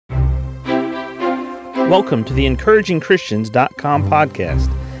Welcome to the EncouragingChristians.com podcast.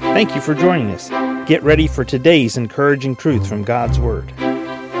 Thank you for joining us. Get ready for today's encouraging truth from God's Word.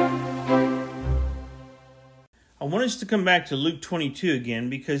 I want us to come back to Luke 22 again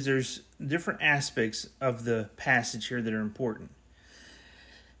because there's different aspects of the passage here that are important.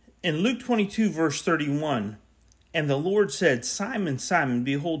 In Luke 22, verse 31, "And the Lord said, Simon, Simon,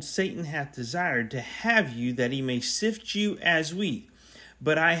 behold, Satan hath desired to have you, that he may sift you as wheat.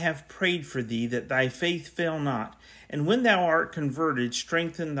 But I have prayed for thee, that thy faith fail not. And when thou art converted,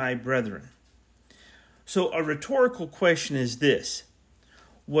 strengthen thy brethren." So a rhetorical question is this: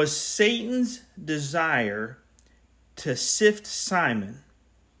 was Satan's desire to sift Simon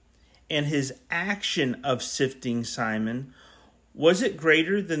and his action of sifting Simon, was it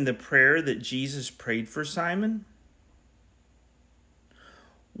greater than the prayer that Jesus prayed for Simon?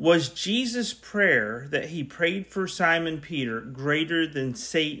 Was Jesus' prayer that he prayed for Simon Peter greater than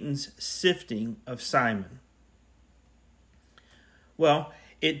Satan's sifting of Simon? Well,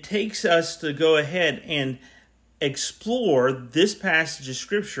 it takes us to go ahead and explore this passage of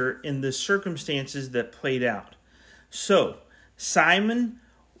Scripture in the circumstances that played out. So, Simon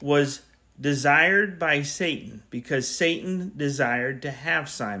was desired by Satan because Satan desired to have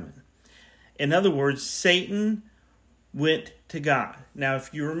Simon. In other words, Satan went to God. Now,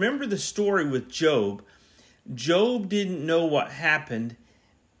 if you remember the story with Job, Job didn't know what happened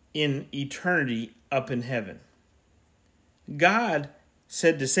in eternity up in heaven. God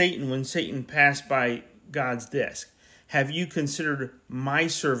said to Satan when Satan passed by God's desk, "Have you considered my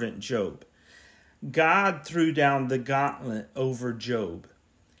servant Job?" God threw down the gauntlet over Job.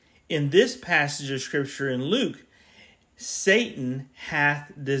 In this passage of Scripture in Luke, Satan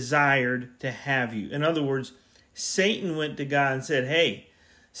hath desired to have you. In other words, Satan went to God and said, "Hey,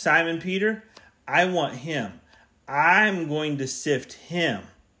 Simon Peter, I want him. I'm going to sift him."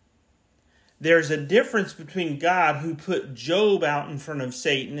 There's a difference between God, who put Job out in front of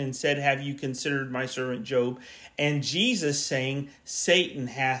Satan and said, "Have you considered my servant Job?" and Jesus saying, "Satan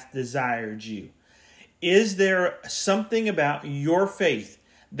hath desired you." Is there something about your faith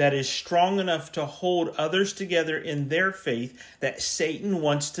that is strong enough to hold others together in their faith that Satan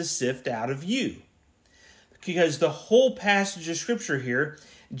wants to sift out of you? Because the whole passage of Scripture here,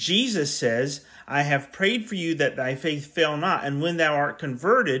 Jesus says, "I have prayed for you that thy faith fail not, and when thou art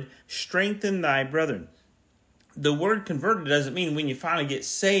converted, strengthen thy brethren." The word converted doesn't mean when you finally get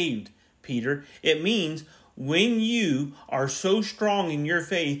saved, Peter. It means when you are so strong in your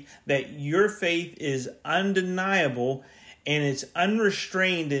faith that your faith is undeniable and it's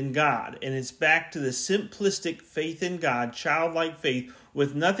unrestrained in God, and it's back to the simplistic faith in God, childlike faith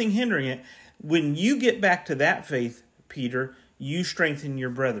with nothing hindering it. When you get back to that faith, Peter, you strengthen your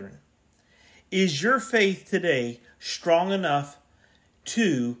brethren. Is your faith today strong enough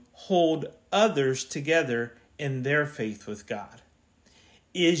to hold others together in their faith with God?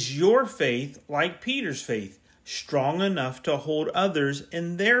 Is your faith, like Peter's faith, strong enough to hold others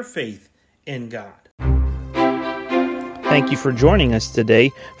in their faith in God? Thank you for joining us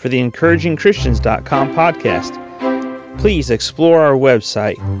today for the EncouragingChristians.com podcast. Please explore our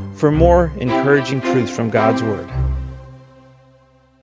website for more encouraging truth from God's Word.